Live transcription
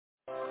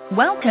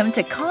Welcome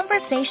to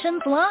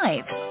Conversations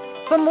Live.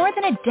 For more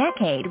than a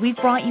decade, we've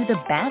brought you the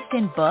best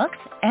in books,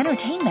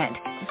 entertainment,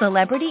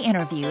 celebrity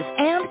interviews,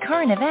 and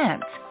current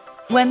events.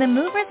 When the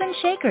movers and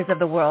shakers of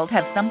the world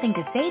have something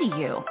to say to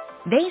you,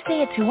 they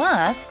say it to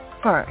us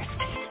first.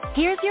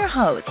 Here's your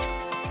host,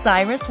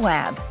 Cyrus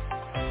Webb.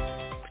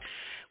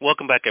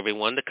 Welcome back,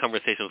 everyone, to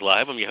Conversations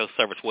Live. I'm your host,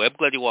 Cyrus Webb.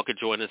 Glad you all could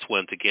join us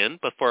once again.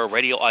 But for our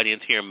radio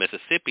audience here in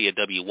Mississippi at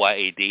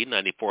WYAD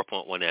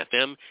 94.1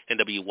 FM and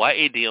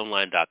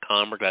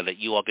WYADonline.com, we're glad that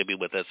you all could be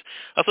with us.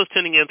 Also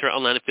tuning in to our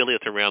online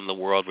affiliates around the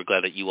world, we're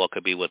glad that you all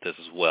could be with us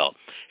as well.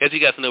 As you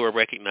guys know, we're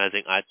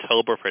recognizing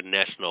October for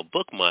National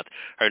Book Month.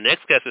 Our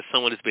next guest is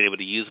someone who's been able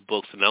to use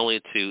books not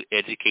only to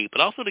educate,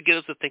 but also to get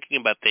us to thinking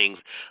about things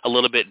a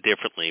little bit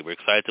differently. We're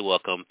excited to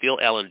welcome Phil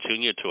Allen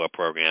Jr. to our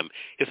program.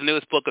 His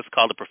newest book is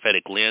called The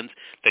Prophetic Lens,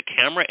 The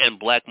Camera and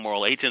Black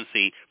Moral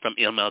Agency, from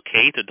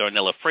MLK to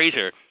Darnella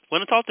Frazier. I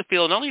want to talk to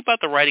Phil not only about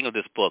the writing of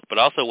this book, but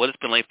also what it's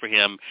been like for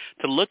him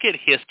to look at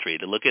history,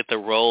 to look at the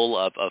role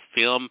of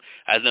film.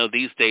 I know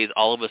these days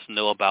all of us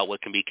know about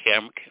what can be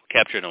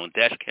captured on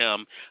dash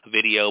cam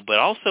video, but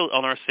also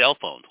on our cell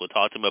phones. We'll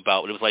talk to him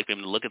about what it was like for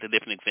him to look at the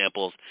different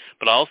examples,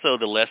 but also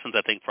the lessons,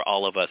 I think, for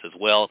all of us as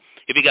well.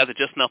 If you guys are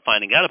just now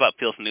finding out about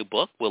Phil's new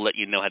book, we'll let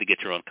you know how to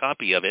get your own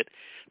copy of it.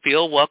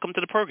 Phil, welcome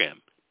to the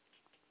program.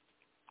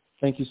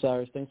 Thank you,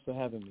 Cyrus. Thanks for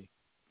having me.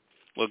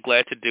 Well,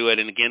 glad to do it.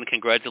 And again,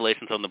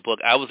 congratulations on the book.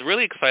 I was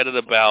really excited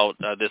about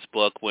this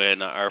book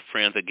when our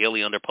friends at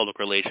Gilly Under Public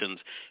Relations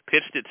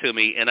pitched it to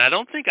me. And I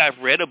don't think I've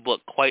read a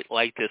book quite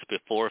like this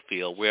before,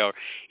 Phil, where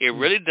it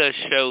really does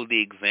show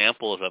the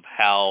examples of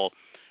how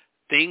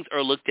things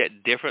are looked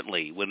at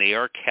differently when they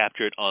are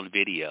captured on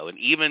video, and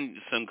even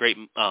some great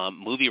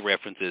movie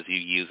references you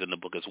use in the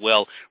book as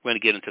well. We're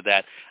going to get into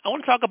that. I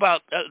want to talk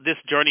about this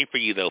journey for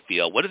you, though,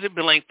 Phil. What has it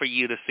been like for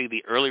you to see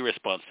the early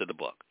response to the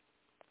book?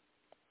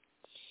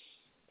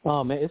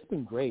 Oh man, it's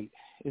been great.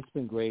 It's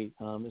been great.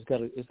 It's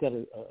got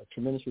a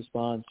tremendous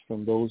response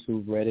from those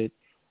who've read it,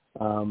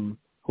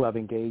 who I've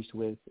engaged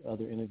with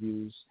other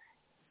interviews.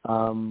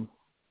 I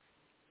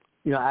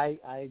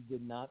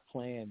did not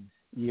plan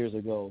years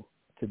ago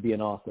to be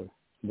an author.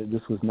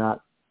 This was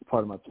not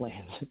part of my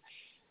plans.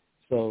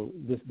 So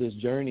this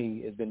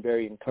journey has been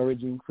very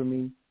encouraging for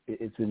me.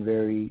 It's been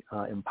very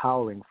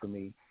empowering for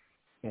me,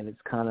 and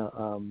it's kind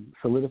of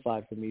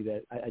solidified for me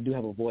that I do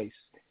have a voice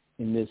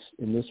in this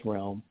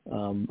realm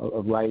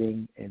of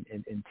writing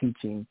and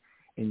teaching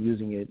and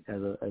using it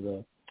as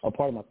a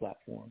part of my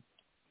platform.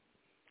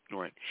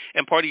 Right.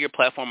 And part of your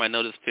platform, I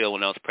noticed, Phil,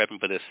 when I was prepping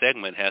for this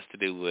segment, has to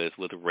do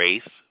with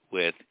race,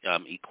 with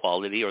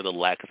equality or the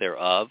lack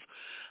thereof,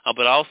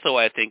 but also,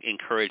 I think,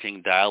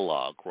 encouraging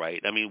dialogue,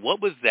 right? I mean,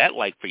 what was that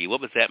like for you? What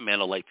was that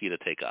mantle like for you to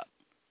take up?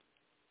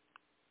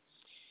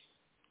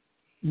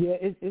 Yeah,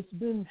 it's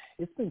been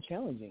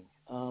challenging.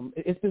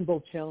 It's been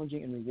both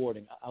challenging and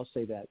rewarding. I'll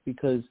say that,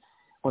 because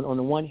on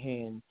the one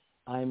hand,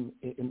 I'm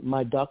in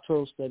my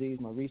doctoral studies,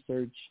 my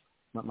research,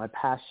 my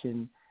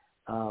passion.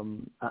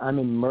 I'm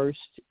immersed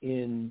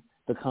in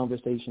the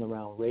conversation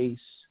around race,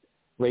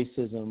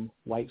 racism,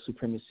 white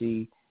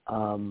supremacy,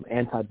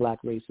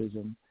 anti-black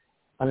racism.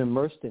 I'm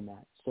immersed in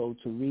that. So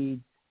to read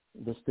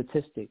the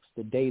statistics,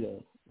 the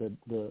data,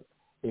 the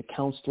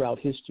accounts throughout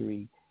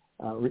history,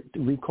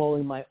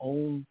 recalling my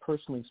own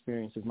personal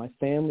experiences, my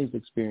family's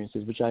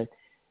experiences, which I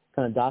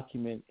kind of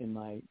document in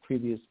my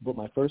previous book,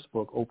 my first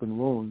book, Open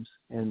Wounds,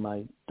 and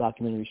my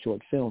documentary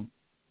short film.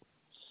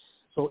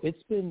 So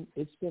it's been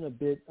a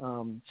bit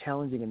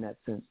challenging in that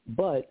sense.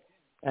 But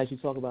as you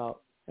said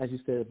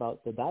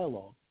about the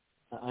dialogue,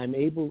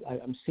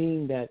 I'm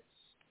seeing that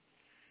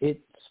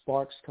it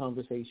sparks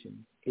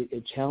conversation.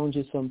 It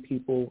challenges some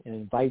people and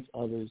invites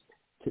others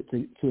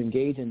to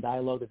engage in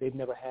dialogue that they've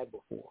never had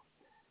before.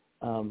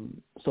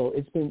 So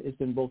it's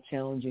been both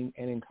challenging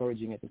and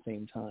encouraging at the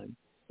same time.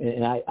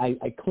 And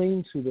I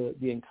cling to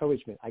the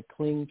encouragement. I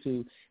cling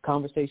to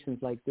conversations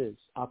like this,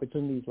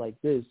 opportunities like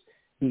this,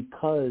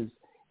 because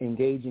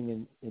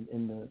engaging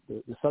in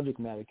the subject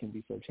matter can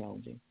be so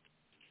challenging.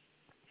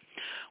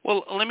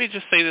 Well, let me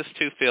just say this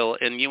too, Phil,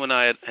 and you and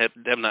I have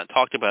not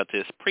talked about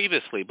this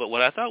previously, but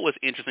what I thought was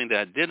interesting that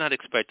I did not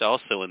expect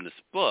also in this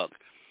book,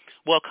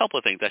 well, a couple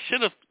of things. I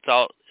should have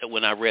thought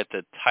when I read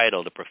the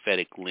title, The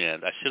Prophetic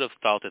Lens, I should have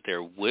thought that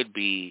there would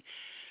be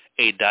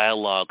a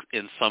dialogue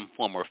in some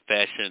form or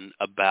fashion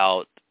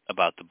about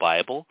the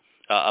Bible,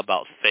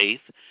 about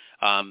faith,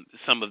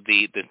 some of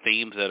the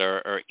themes that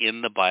are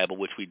in the Bible,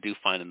 which we do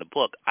find in the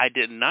book. I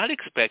did not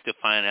expect to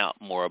find out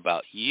more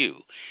about you.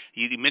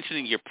 You mentioned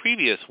in your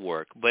previous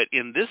work, but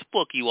in this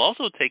book, you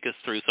also take us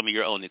through some of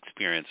your own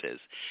experiences.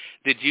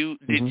 Did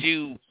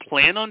you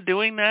plan on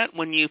doing that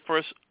when you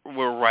first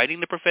were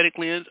writing The Prophetic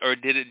Lens, or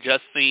did it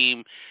just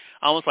seem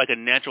almost like a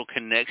natural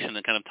connection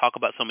to kind of talk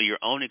about some of your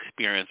own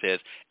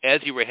experiences as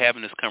you were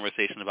having this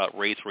conversation about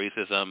race,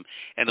 racism,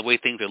 and the way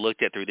things are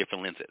looked at through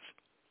different lenses?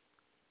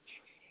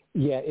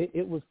 Yeah,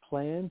 it was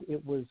planned.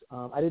 It was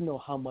I didn't know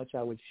how much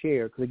I would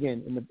share, because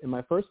again, in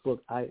my first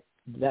book,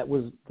 that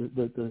was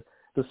the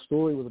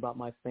story was about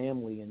my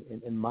family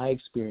and my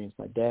experience,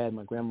 my dad,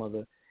 my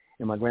grandmother,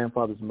 and my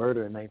grandfather's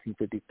murder in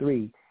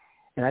 1953,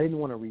 and I didn't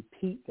want to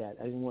repeat that.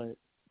 I didn't want it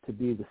to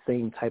be the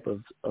same type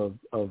of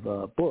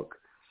book,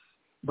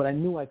 but I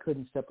knew I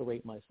couldn't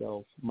separate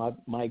myself,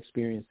 my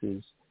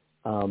experiences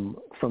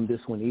from this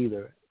one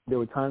either. There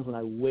were times when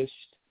I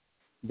wished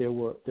there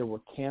were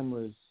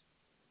cameras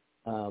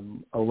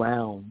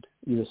around,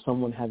 either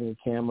someone having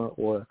a camera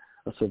or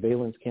a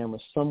surveillance camera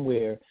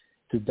somewhere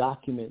to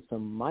document some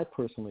of my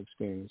personal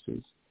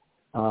experiences.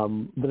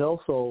 But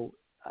also,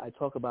 I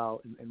talk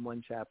about in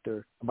one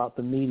chapter about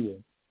the media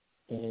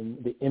and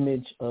the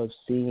image of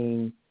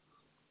seeing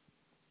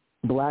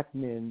black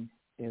men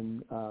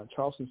in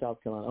Charleston,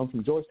 South Carolina. I'm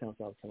from Georgetown,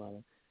 South Carolina.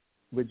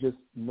 We're just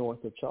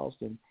north of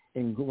Charleston.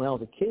 And when I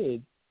was a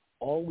kid,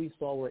 all we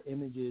saw were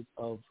images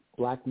of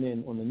black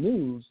men on the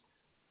news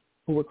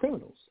who were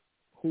criminals,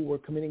 who were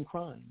committing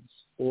crimes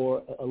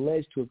or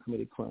alleged to have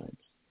committed crimes.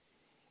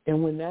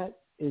 And when that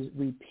is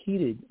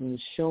repeated and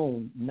is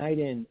shown night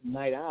in,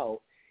 night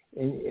out,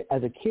 and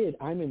as a kid,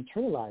 I'm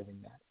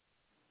internalizing that.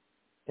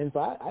 And so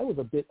I was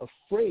a bit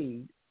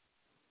afraid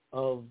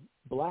of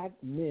black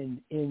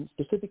men,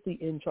 specifically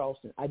in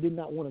Charleston. I did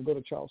not want to go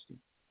to Charleston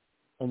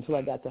until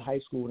I got to high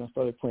school and I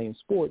started playing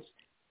sports,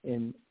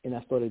 and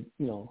I started,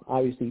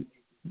 obviously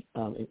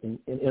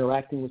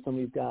interacting with some of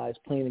these guys,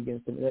 playing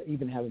against them,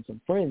 even having some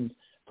friends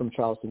from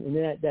Charleston. And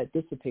then that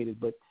dissipated.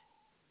 But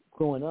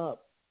growing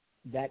up,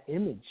 that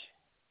image,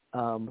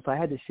 so I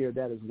had to share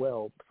that as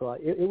well. So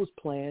it was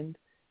planned.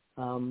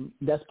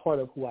 That's part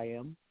of who I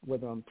am,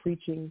 whether I'm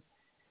preaching,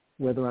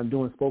 whether I'm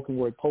doing spoken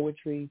word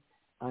poetry.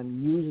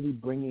 I'm usually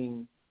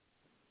bringing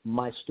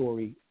my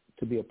story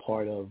to be a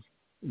part of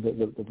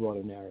the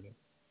broader narrative.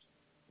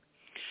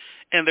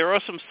 And there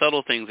are some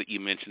subtle things that you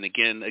mentioned.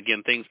 Again,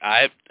 things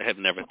I have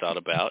never thought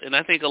about. And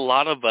I think a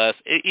lot of us,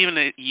 even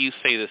if you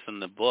say this in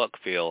the book,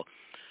 Phil,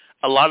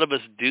 a lot of us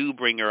do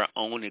bring our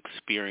own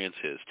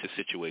experiences to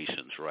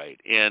situations, right?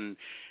 And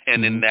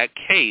in that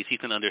case, you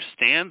can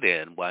understand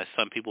then why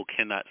some people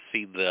cannot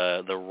see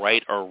the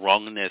right or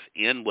wrongness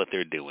in what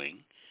they're doing,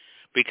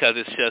 because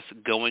it's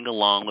just going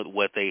along with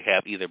what they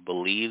have either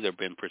believed or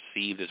been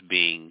perceived as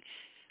being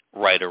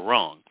right or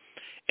wrong.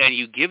 And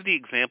you give the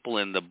example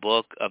in the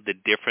book of the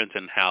difference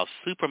in how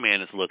Superman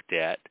is looked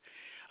at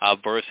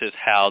versus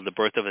how The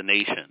Birth of a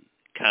Nation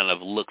kind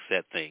of looks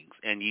at things.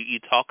 And you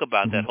talk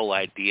about that whole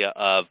idea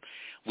of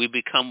we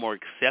become more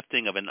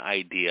accepting of an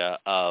idea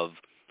of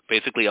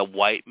basically a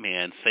white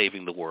man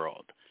saving the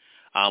world,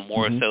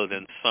 more so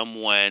than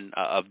someone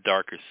of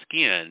darker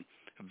skin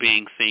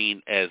being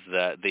seen as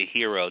the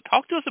hero.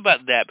 Talk to us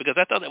about that, because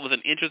I thought that was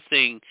an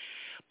interesting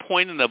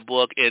point in the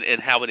book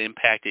and how it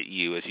impacted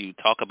you as you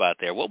talk about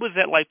there. What was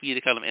that like for you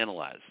to kind of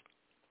analyze?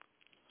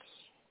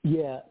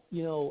 Yeah,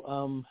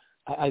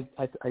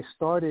 I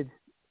started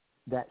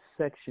that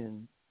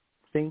section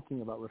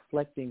thinking about,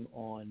 reflecting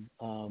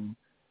on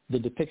the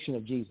depiction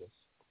of Jesus,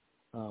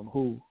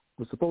 who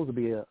was supposed to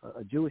be a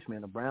Jewish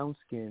man, a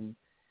brown-skinned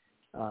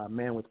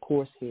man with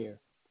coarse hair.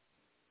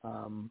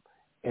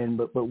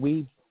 But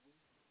we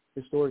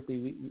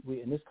historically,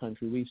 we in this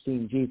country, we've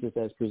seen Jesus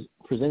as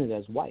presented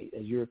as white,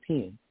 as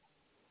European.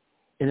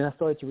 And then I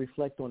started to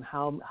reflect on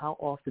how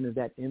often is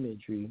that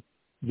imagery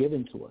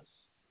given to us.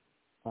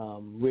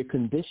 We're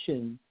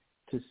conditioned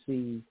to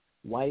see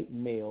white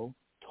male,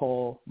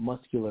 tall,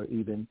 muscular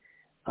even.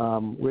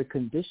 We're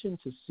conditioned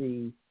to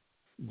see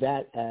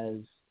that as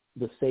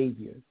the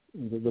savior,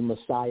 the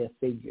Messiah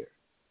figure.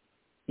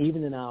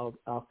 Even in our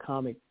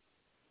comic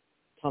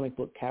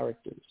book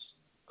characters,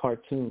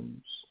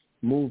 cartoons,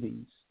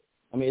 movies.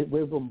 I mean,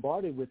 we're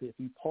bombarded with it. If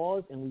you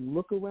pause and we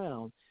look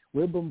around,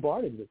 we're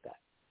bombarded with that.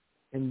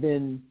 And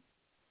then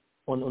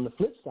on the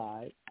flip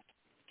side,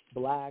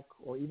 black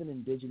or even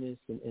indigenous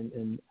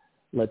and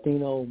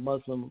Latino,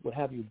 Muslim, what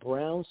have you,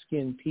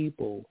 brown-skinned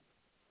people,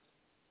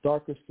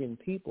 darker-skinned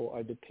people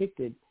are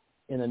depicted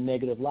in a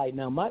negative light.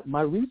 Now,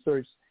 my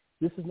research,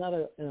 this is not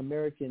an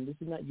American, this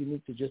is not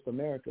unique to just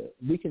America.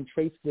 We can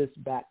trace this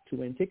back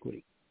to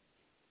antiquity.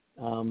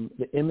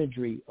 The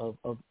imagery of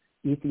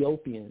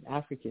Ethiopian,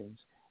 Africans,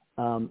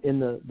 in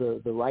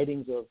the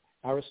writings of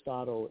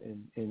Aristotle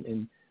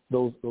and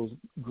those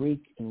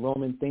Greek and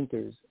Roman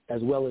thinkers,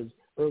 as well as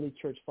early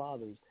church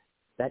fathers,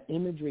 that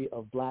imagery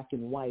of black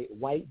and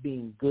white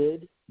being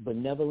good,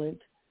 benevolent,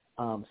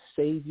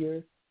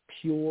 savior,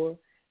 pure,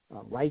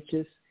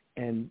 righteous,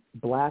 and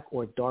black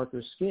or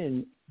darker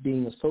skin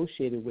being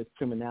associated with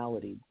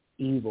criminality,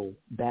 evil,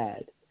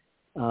 bad.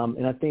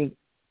 And I think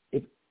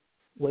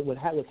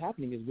what's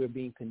happening is we're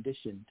being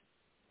conditioned,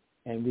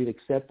 and we've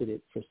accepted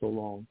it for so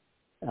long.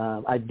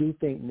 I do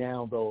think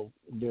now, though,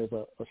 there's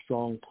a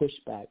strong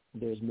pushback.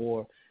 There's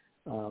more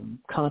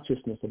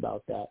consciousness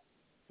about that,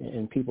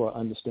 and people are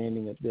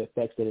understanding the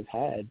effects that it's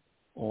had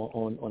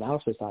on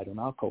our society, on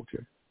our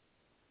culture.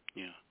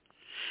 Yeah.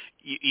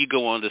 You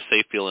go on to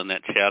say, Phil, in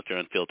that chapter,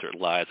 Unfiltered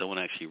Lies, I want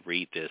to actually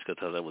read this because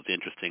I thought that was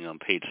interesting on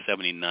page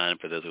 79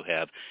 for those who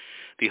have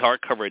the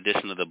hardcover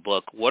edition of the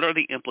book. What are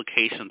the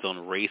implications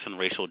on race and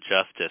racial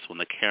justice when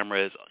the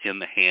camera is in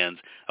the hands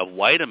of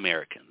white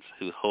Americans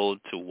who hold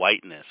to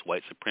whiteness,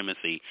 white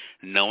supremacy,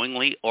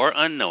 knowingly or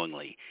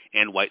unknowingly,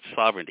 and white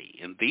sovereignty?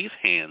 In these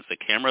hands, the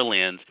camera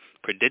lens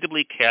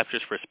predictably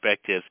captures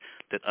perspectives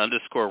that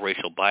underscore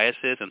racial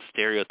biases and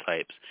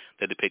stereotypes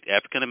that depict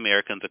African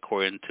Americans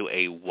according to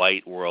a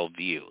white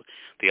worldview.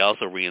 They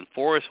also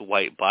reinforce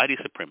white body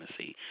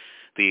supremacy.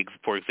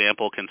 For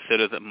example,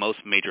 consider that most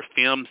major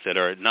films that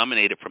are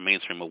nominated for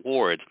mainstream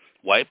awards,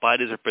 white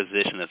bodies are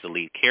positioned as the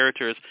lead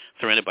characters,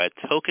 surrounded by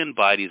token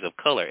bodies of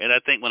color. And I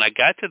think when I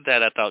got to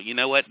that, I thought, you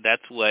know what,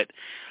 that's what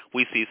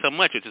we see so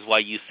much, which is why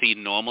you see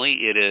normally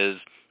it is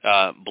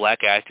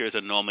black actors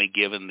are normally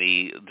given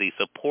the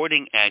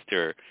supporting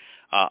actor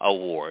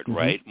award,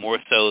 right? More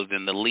so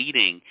than the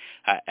leading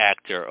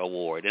actor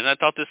award. And I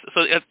thought this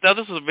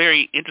was a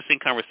very interesting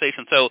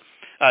conversation. So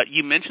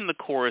you mentioned the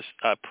chorus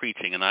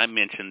preaching, and I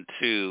mentioned,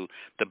 too,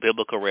 the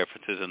biblical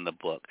references in the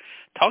book.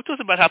 Talk to us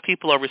about how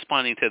people are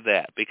responding to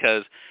that,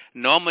 because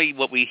normally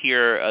what we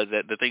hear,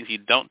 the things you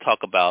don't talk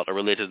about are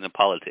religion and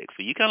politics.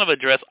 So you kind of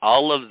address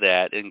all of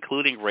that,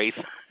 including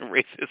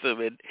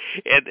racism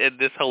and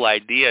this whole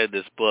idea in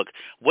this book.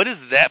 What is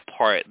that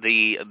part,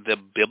 the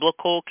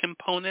biblical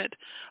component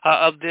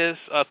of this,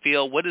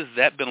 Phil? What has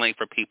that been like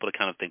for people to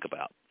kind of think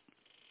about?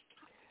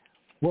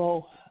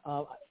 Well,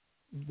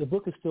 the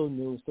book is still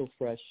new, still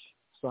fresh,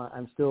 so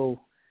I'm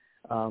still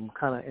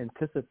kind of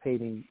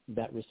anticipating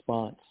that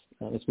response.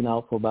 It's been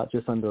out for about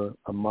just under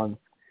a month.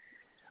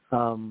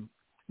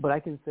 But I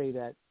can say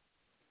that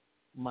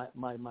my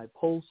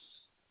posts,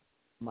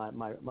 my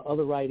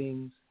other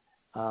writings,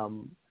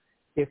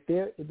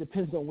 it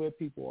depends on where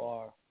people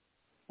are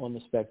on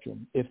the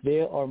spectrum. If they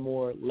are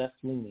more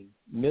left-leaning,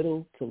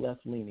 middle to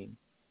left-leaning,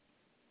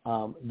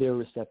 they're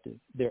receptive.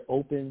 They're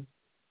open.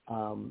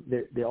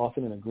 They're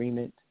often in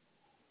agreement.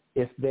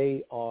 If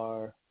they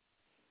are,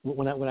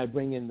 when I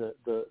bring in the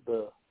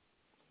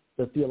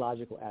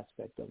theological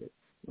aspect of it,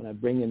 when I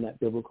bring in that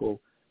biblical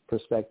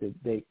perspective,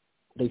 they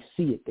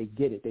see it, they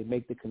get it, they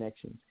make the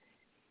connections.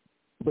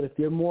 But if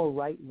they're more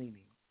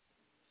right-leaning,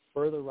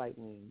 further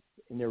right-leaning,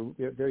 and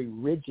they're very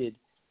rigid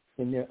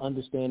in their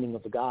understanding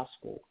of the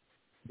gospel,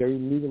 very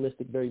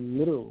legalistic, very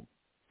literal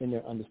in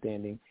their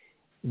understanding,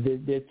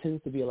 there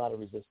tends to be a lot of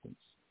resistance.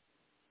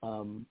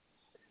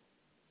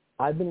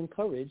 I've been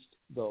encouraged,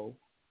 though.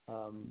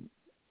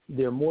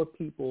 There are more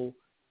people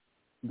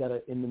that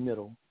are in the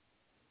middle.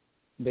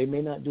 They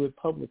may not do it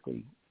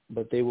publicly,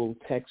 but they will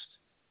text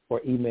or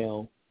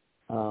email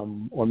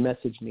or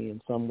message me in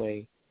some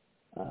way,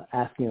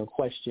 asking a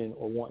question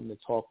or wanting to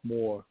talk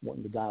more,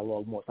 wanting to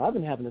dialogue more. So I've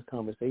been having this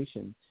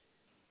conversation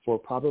for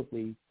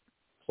probably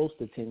close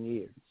to 10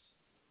 years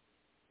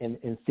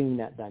and seeing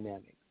that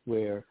dynamic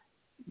where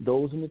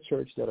those in the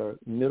church that are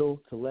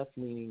middle to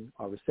left-leaning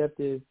are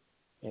receptive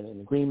and in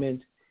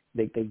agreement.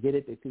 They get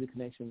it. They see the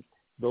connections.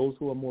 Those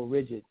who are more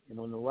rigid and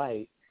on the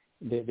right,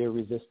 they're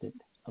resistant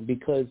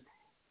because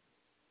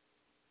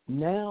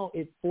now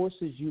it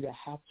forces you to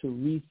have to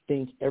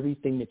rethink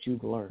everything that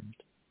you've learned.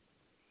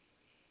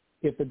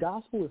 If the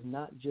gospel is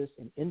not just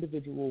an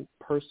individual,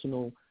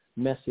 personal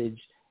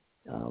message,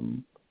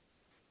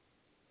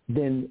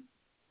 then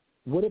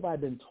what have I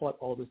been taught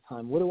all this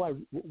time?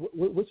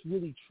 What's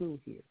really true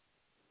here?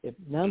 If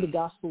now the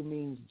gospel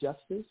means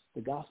justice,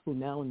 the gospel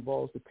now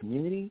involves the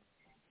community.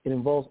 It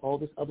involves all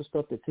this other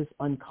stuff that's just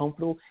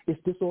uncomfortable.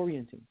 It's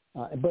disorienting.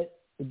 But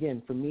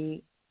again, for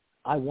me,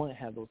 I want to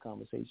have those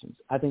conversations.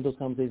 I think those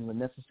conversations are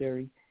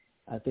necessary.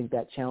 I think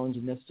that challenge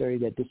is necessary.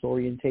 That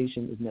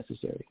disorientation is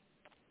necessary.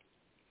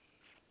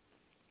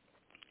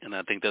 And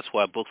I think that's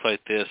why books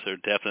like this are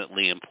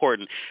definitely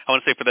important. I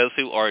want to say for those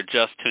who are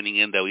just tuning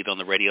in, though, either on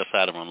the radio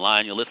side or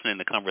online, you're listening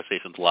to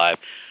Conversations Live.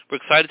 We're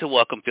excited to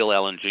welcome Phil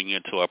Allen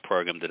Jr. to our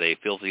program today.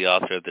 Phil's the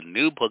author of the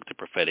new book, The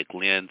Prophetic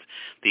Lens,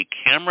 The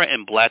Camera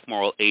and Black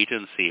Moral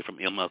Agency from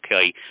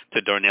MLK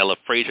to Darnella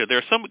Frazier. There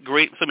are so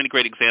many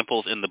great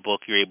examples in the book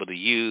you're able to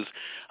use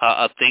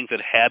of things that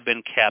have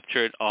been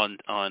captured on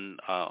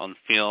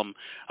film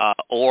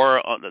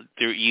or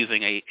through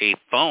using a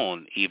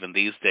phone even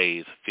these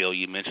days. Phil,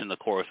 you mentioned, of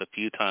course, a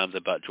few times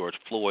about George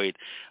Floyd.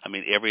 I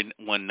mean,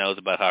 everyone knows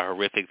about how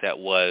horrific that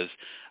was,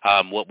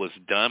 what was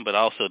done, but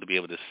also to be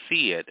able to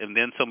see it. And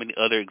then so many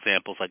other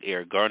examples like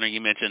Eric Garner you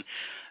mentioned.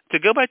 To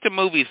go back to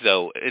movies,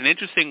 though, an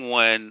interesting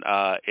one,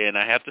 and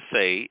I have to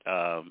say,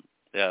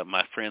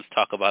 my friends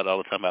talk about it all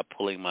the time about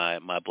pulling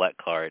my black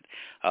card,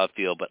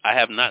 Phil, but I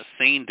have not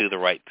seen Do the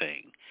Right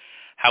Thing.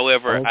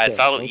 However, I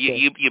thought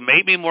you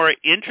made me more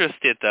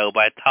interested, though,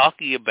 by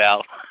talking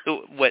about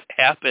what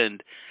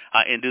happened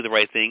and Do the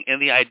Right Thing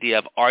and the idea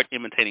of art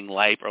imitating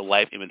life or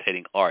life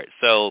imitating art.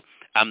 So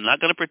I'm not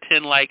going to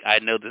pretend like I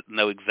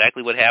know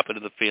exactly what happened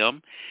in the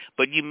film,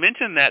 but you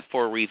mentioned that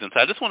for a reason. So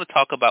I just want to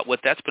talk about what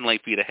that's been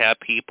like for you to have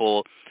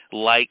people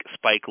like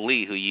Spike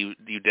Lee, who you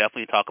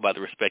definitely talk about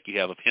the respect you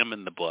have of him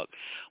in the book.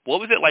 What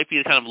was it like for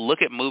you to kind of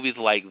look at movies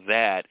like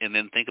that and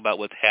then think about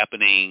what's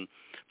happening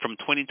from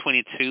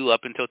 2022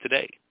 up until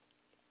today?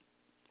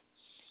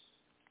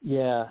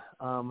 Yeah,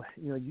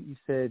 you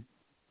said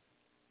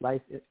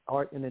life,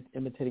 art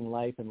imitating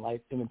life, and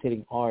life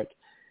imitating art.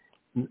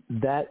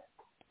 That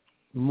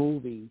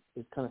movie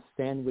is kind of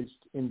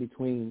sandwiched in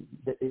between.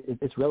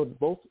 It's relevant.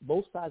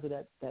 Both sides of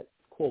that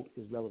quote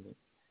is relevant.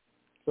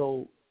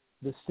 So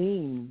the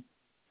scene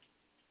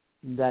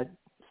that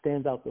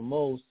stands out the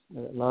most,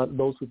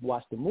 those who've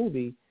watched the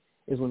movie,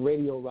 is when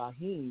Radio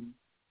Raheem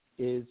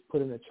is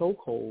put in a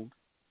chokehold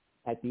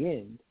at the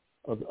end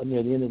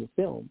near the end of the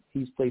film.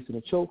 He's placed in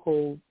a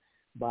chokehold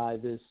by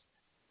this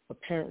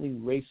apparently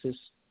racist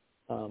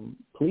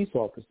police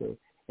officer,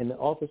 and the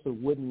officer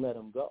wouldn't let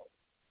him go.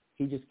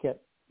 He just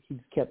kept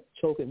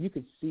choking. You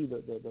could see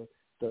the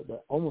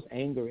almost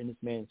anger in this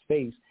man's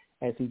face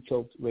as he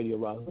choked Radio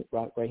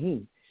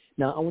Raheem.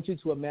 Now, I want you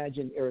to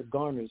imagine Eric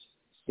Garner's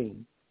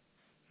scene.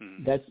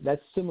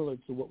 That's similar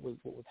to what was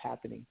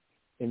happening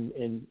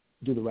in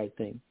Do the Right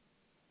Thing.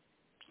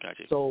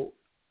 Gotcha. So,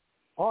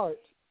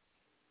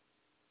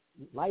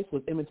 life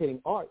was imitating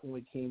art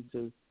when it came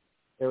to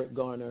Eric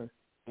Garner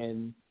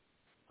and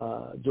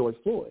George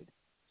Floyd.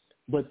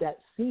 But that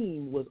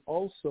scene was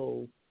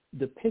also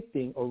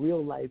depicting a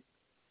real-life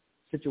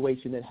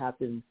situation that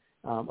happened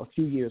a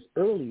few years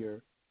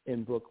earlier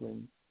in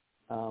Brooklyn.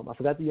 I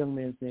forgot the young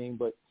man's name,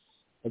 but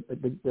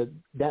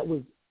that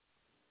was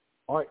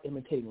art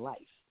imitating life.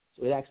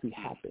 So it actually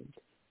happened.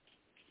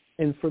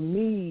 And for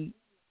me,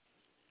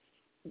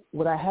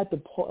 what I had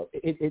to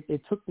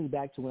it took me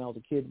back to when I was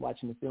a kid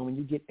watching the film, and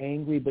you get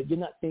angry, but you're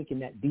not thinking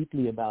that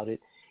deeply about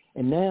it.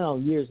 And now,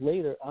 years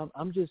later,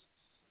 I'm just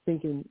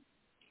thinking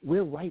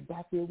we're right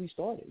back where we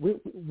started.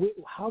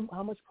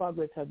 How much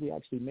progress have we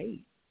actually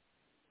made?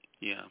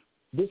 Yeah.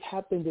 This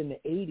happened in the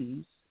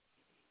 80s.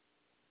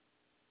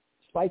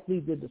 Spike Lee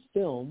did the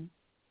film,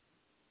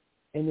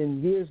 and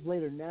then years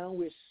later, now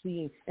we're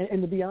seeing.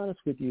 And to be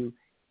honest with you,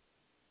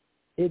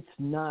 it's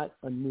not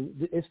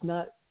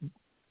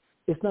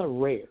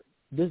rare.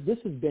 This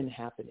has been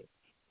happening.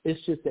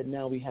 It's just that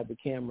now we have the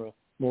camera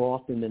more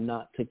often than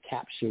not to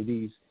capture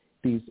these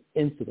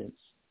incidents,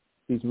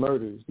 these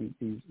murders,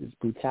 this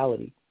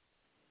brutality.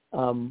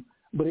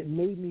 But it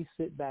made me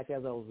sit back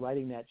as I was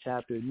writing that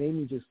chapter. It made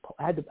me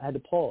I had to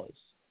pause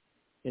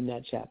in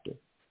that chapter.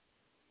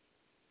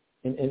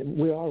 And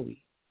where are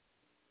we?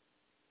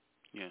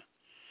 Yeah.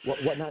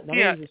 Not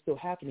only is it still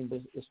happening,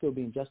 but it's still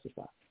being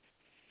justified.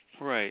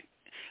 Right.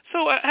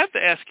 So I have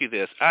to ask you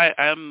this.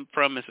 I'm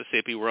from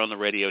Mississippi. We're on the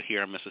radio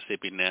here in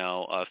Mississippi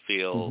now,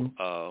 Phil,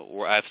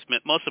 where I've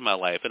spent most of my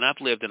life, and I've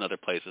lived in other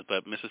places,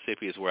 but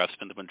Mississippi is where I've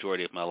spent the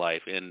majority of my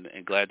life, and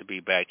glad to be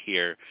back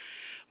here.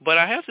 But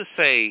I have to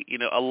say,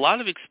 a lot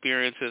of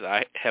experiences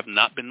have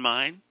not been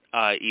mine,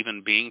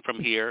 even being from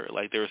here.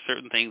 Like, there are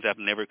certain things I've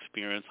never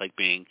experienced, like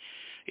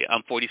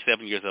I'm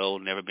 47 years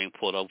old, never being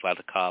pulled over by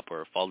the cop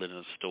or fallen in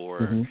a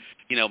store,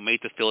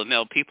 made to feel.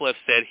 Now, people have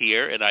said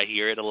here, and I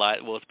hear it a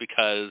lot, well, it's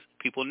because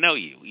people know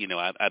you.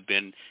 I've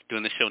been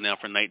doing the show now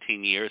for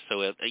 19 years,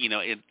 so,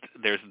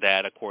 there's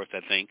that, of course,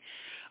 I think.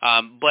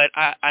 But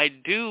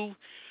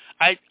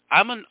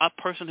I'm a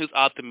person who's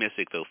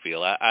optimistic, though,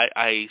 Phil.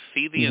 I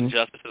see the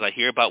injustices. I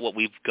hear about what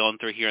we've gone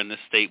through here in this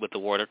state with the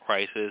water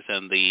crisis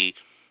and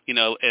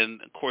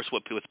and of course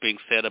what's being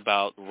said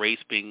about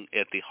race being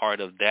at the heart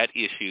of that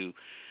issue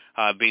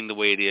being the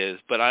way it is.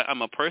 But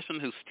I'm a person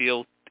who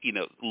still,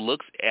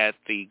 looks at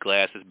the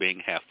glass as being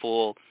half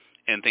full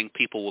and think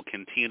people will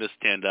continue to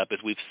stand up, as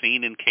we've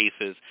seen in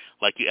cases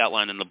like you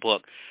outlined in the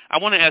book. I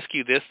want to ask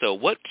you this, though.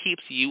 What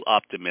keeps you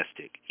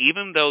optimistic?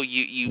 Even though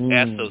you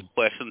ask those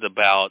questions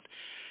about,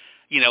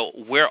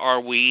 where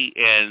are we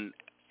and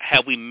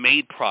have we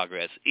made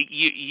progress?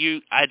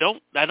 I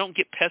don't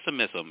get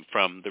pessimism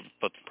from the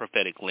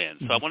prophetic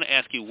lens. So I want to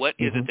ask you, what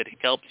is it that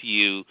helps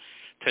you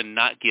to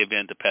not give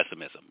in to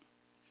pessimism?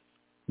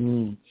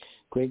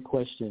 Great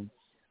question.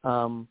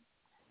 I'm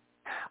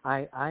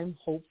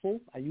hopeful.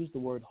 I use the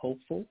word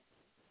hopeful,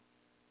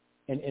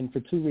 and for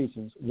two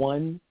reasons.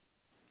 One,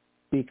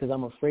 because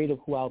I'm afraid of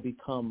who I'll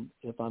become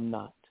if I'm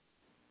not.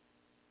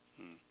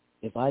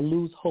 If I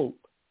lose hope,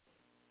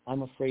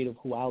 I'm afraid of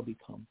who I'll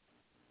become.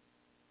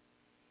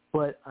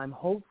 But I'm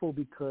hopeful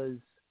because,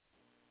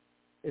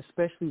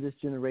 especially this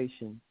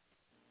generation,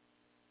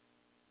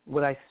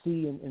 what I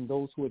see in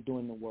those who are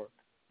doing the work,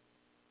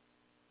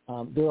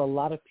 there are a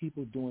lot of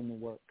people doing the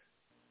work.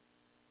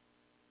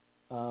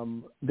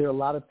 There are a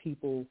lot of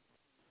people,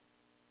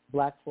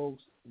 black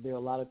folks, there are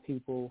a lot of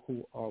people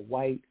who are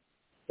white,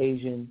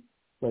 Asian,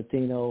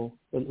 Latino,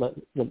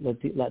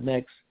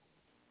 Latinx,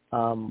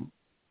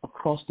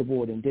 across the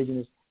board,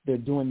 indigenous. They're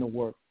doing the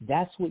work.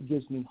 That's what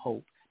gives me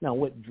hope. Now,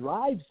 what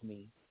drives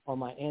me are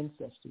my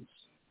ancestors.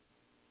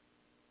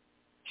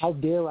 How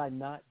dare I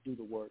not do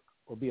the work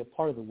or be a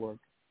part of the work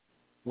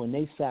when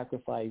they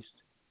sacrificed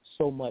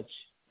so much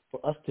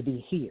for us to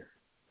be here.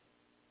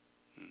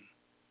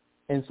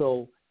 And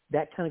so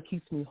that kind of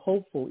keeps me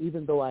hopeful,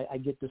 even though I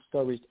get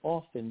discouraged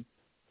often.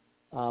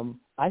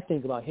 I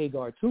think about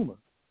Hagar Tuma,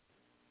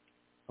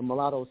 a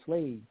mulatto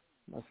slave,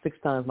 6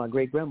 times my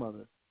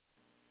great-grandmother.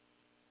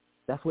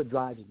 That's what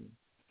drives me.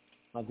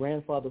 My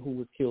grandfather who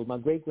was killed, my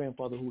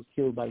great-grandfather who was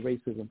killed by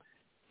racism.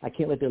 I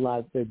can't let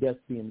their deaths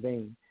be in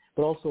vain.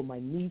 But also my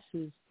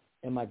nieces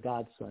and my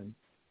godson.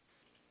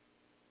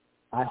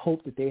 I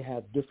hope that they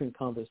have different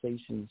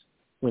conversations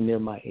when they're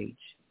my age,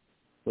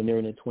 when they're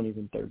in their 20s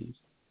and 30s.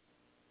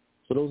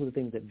 So those are the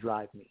things that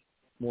drive me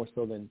more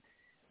so than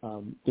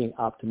being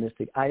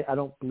optimistic. I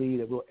don't believe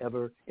that we'll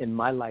ever, in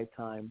my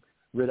lifetime,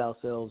 rid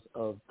ourselves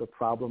of the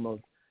problem of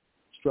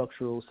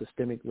structural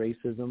systemic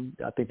racism.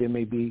 I think there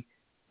may be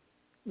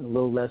a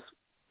little less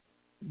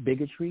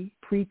bigotry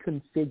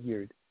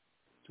preconfigured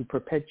to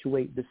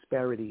perpetuate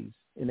disparities,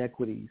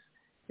 inequities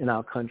in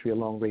our country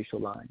along racial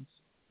lines.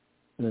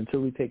 And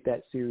until we take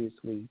that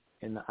seriously,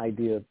 and the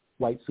idea of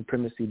white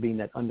supremacy being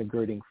that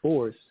undergirding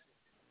force,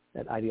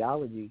 that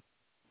ideology,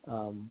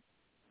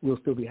 we'll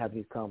still be having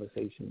these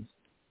conversations.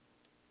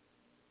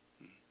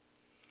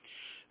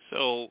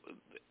 So,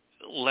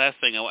 last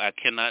thing, I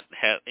cannot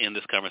end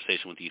this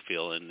conversation with you,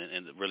 Phil, and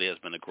it really has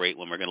been a great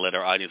one. We're going to let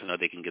our audience know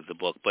they can get the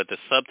book. But the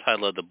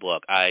subtitle of the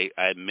book, I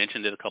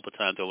mentioned it a couple of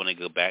times. I want to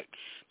go back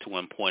to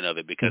one point of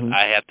it because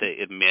I have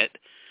to admit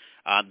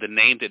the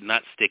name did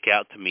not stick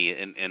out to me.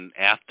 And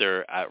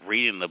after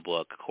reading the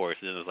book, of course,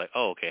 then it was like,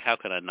 oh, okay, how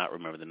could I not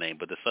remember the name?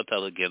 But the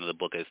subtitle, again, of the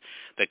book is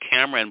The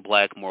Camera and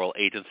Black Moral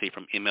Agency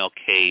from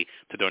MLK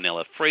to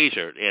Darnella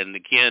Frazier. And,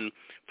 again,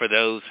 for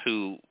those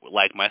who,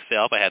 like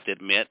myself, I have to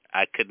admit,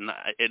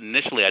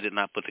 initially I did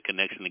not put the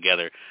connection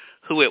together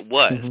who it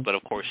was. But,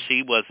 of course,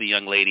 she was the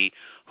young lady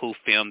who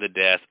filmed the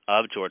death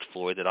of George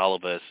Floyd that all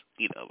of us,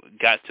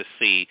 got to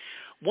see.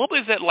 What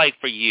was that like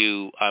for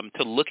you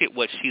to look at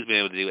what she's been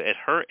able to do at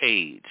her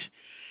age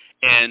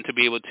and to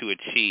be able to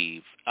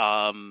achieve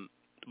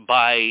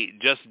by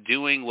just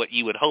doing what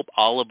you would hope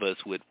all of us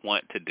would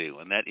want to do,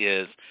 and that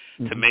is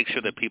to make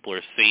sure that people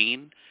are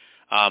seen,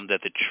 that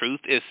the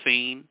truth is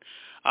seen?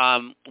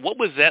 What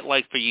was that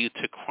like for you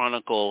to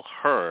chronicle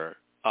her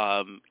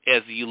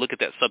as you look at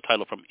that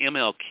subtitle from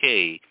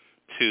MLK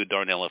to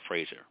Darnella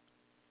Frazier?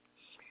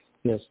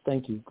 Yes,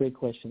 thank you. Great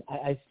question.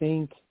 I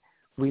think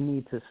we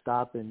need to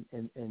stop and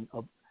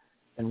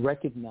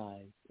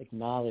recognize,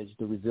 acknowledge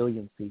the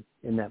resiliency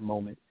in that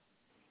moment.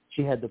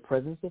 She had the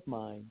presence of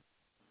mind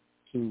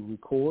to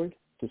record,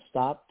 to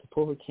stop, to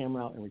pull her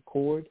camera out and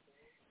record.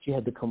 She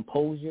had the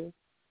composure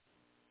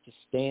to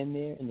stand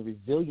there and the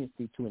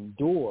resiliency to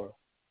endure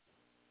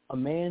a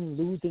man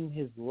losing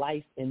his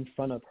life in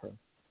front of her.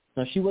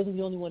 Now, she wasn't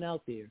the only one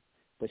out there,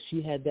 but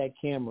she had that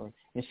camera,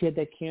 and she had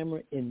that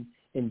camera in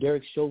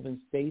Derek Chauvin's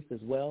face as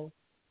well.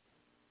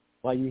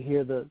 While you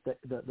hear the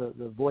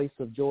voice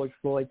of George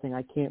Floyd saying,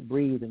 "I can't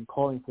breathe," and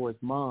calling for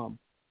his mom.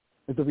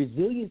 But the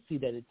resiliency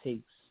that it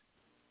takes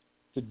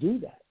to do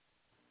that.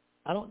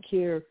 I don't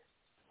care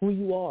who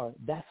you are.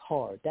 That's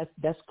hard.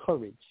 That's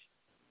courage.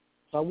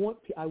 So I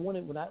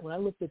wanted when I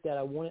looked at that,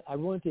 I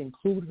wanted to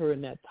include her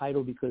in that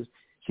title because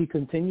she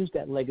continues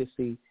that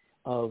legacy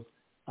of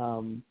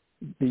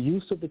the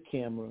use of the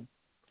camera,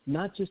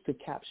 not just to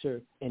capture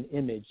an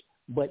image,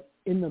 but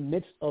in the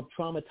midst of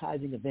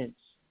traumatizing events.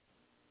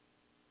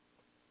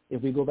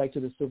 If we go back to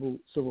the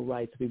civil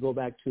rights, if we go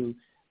back to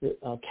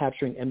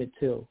capturing Emmett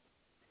Till,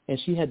 and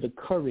she had the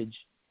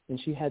courage and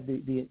she had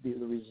the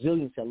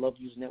resilience. I love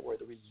using that word,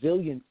 the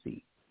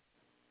resiliency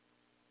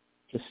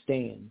to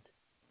stand,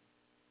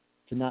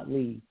 to not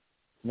leave,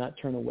 to not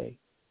turn away.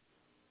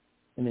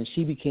 And then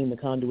she became the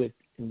conduit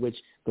in which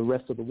the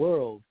rest of the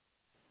world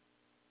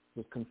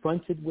was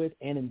confronted with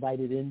and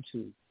invited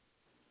into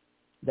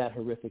that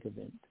horrific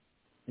event.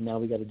 And now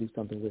we got to do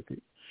something with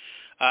it.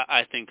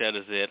 I think that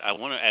is it. I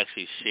want to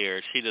actually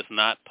share. She does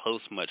not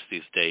post much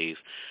these days,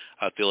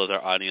 I feel, as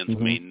our audience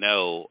may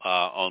know,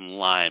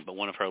 online. But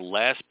one of her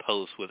last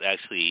posts was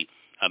actually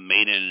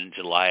made in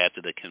July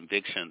after the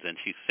convictions. And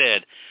she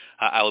said,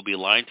 I would be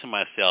lying to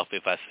myself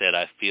if I said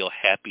I feel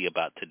happy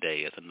about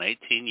today. As a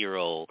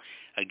 19-year-old,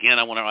 again,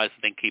 I want our audience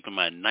to think, keep in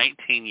mind,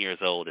 19 years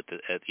old at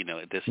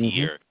this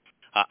year.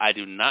 I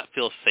do not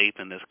feel safe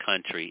in this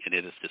country, and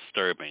it is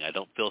disturbing. I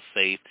don't feel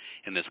safe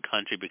in this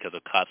country because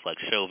of cops like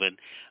Chauvin.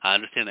 I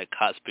understand that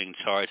cops being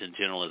charged in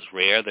general is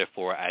rare.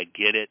 Therefore, I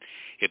get it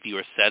if you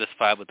are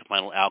satisfied with the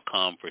final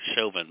outcome for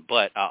Chauvin.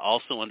 But I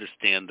also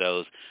understand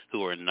those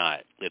who are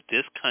not. If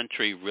this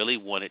country really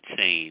wanted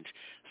change,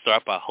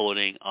 start by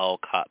holding all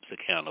cops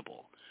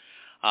accountable.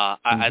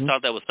 I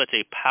thought that was such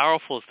a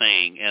powerful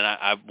thing, and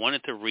I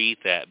wanted to read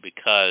that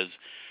because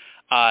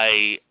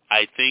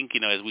I think,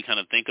 as we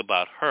kind of think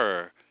about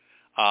her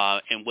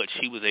and what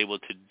she was able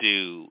to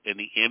do and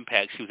the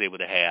impact she was able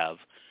to have,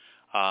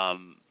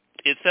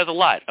 it says a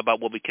lot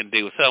about what we can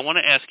do. So I want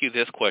to ask you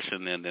this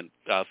question then,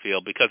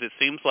 Phil, because it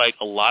seems like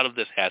a lot of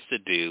this has to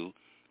do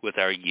with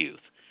our youth.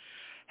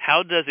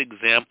 How does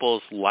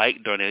examples like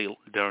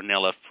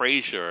Darnella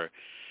Frazier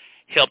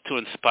help to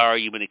inspire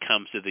you when it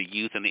comes to the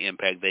youth and the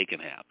impact they can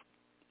have?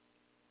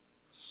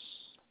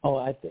 Oh,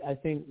 I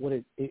think what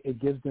it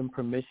gives them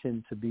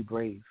permission to be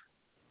brave.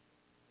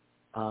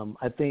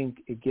 I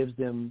think it gives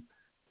them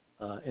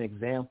an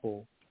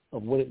example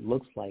of what it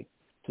looks like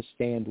to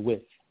stand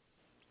with.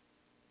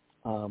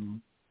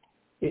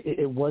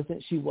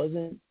 She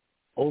wasn't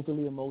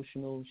overly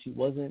emotional. She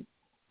wasn't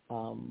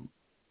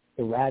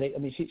erratic. I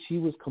mean, she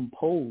was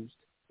composed,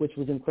 which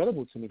was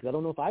incredible to me because I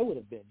don't know if I would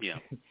have been in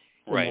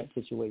that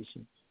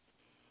situation.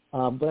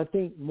 But I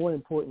think more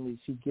importantly,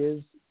 she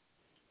gives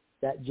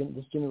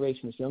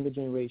this younger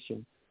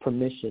generation,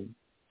 permission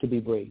to be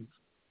brave.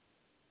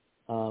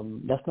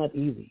 That's not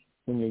easy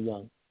when you're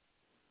young.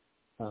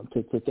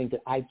 To think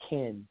that I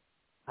can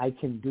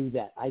do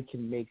that. I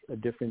can make a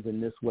difference in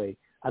this way.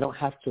 I don't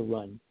have to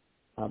run.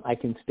 I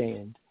can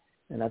stand.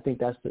 And I think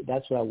that's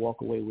what I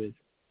walk away with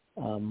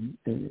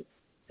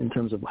in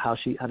terms of how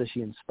does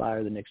she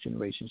inspire the next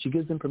generation. She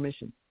gives them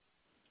permission.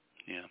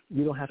 Yeah,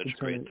 you don't have to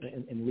turn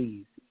and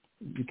leave.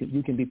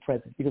 You can be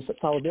present because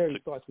solidarity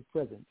starts with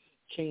presence.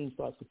 Change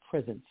starts with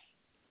presence.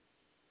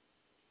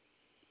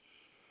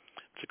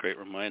 It's a great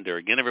reminder.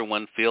 Again,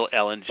 everyone, Phil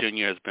Allen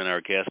Jr. has been our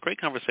guest. Great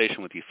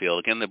conversation with you, Phil.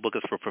 Again, the book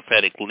is for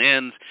Prophetic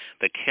Lens,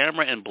 The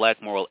Camera and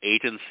Black Moral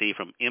Agency,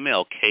 from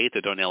MLK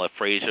to Darnella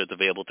Frazier. It's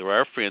available through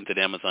our friends at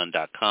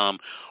Amazon.com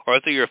or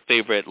through your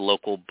favorite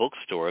local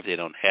bookstore. If they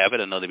don't have it,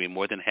 I know they'd be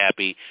more than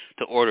happy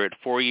to order it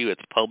for you.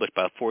 It's published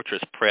by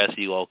Fortress Press.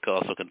 You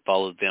also can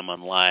follow them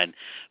online.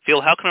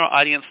 Phil, how can our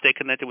audience stay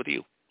connected with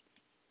you?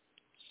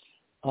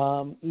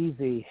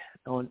 Easy.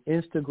 On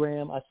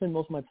Instagram, I spend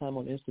most of my time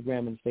on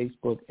Instagram and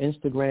Facebook.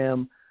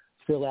 Instagram,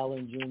 Phil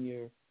Allen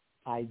Jr.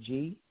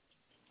 IG.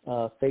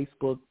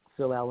 Facebook,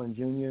 Phil Allen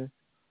Jr.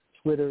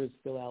 Twitter is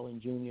Phil Allen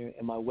Jr.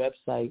 And my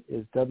website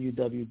is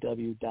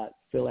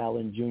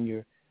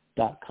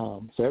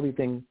www.philallenjr.com. So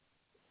everything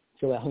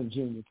Phil Allen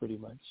Jr. pretty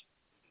much.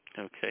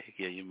 Okay.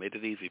 Yeah, you made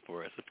it easy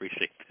for us.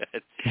 Appreciate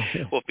that.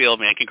 Well, Phil,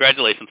 man,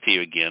 congratulations to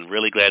you again.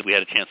 Really glad we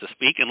had a chance to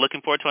speak and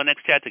looking forward to our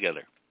next chat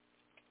together.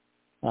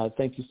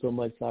 Thank you so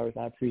much, Cyrus.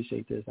 I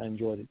appreciate this. I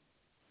enjoyed it.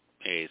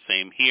 Hey,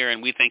 same here,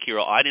 and we thank your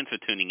audience for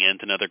tuning in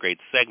to another great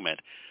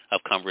segment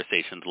of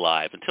Conversations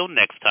Live. Until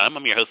next time,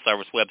 I'm your host,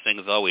 Cyrus Webb, saying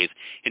as always,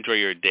 enjoy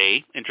your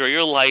day, enjoy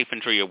your life,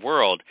 enjoy your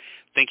world.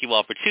 Thank you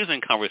all for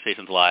choosing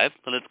Conversations Live,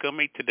 and let's go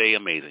make today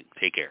amazing.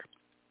 Take care.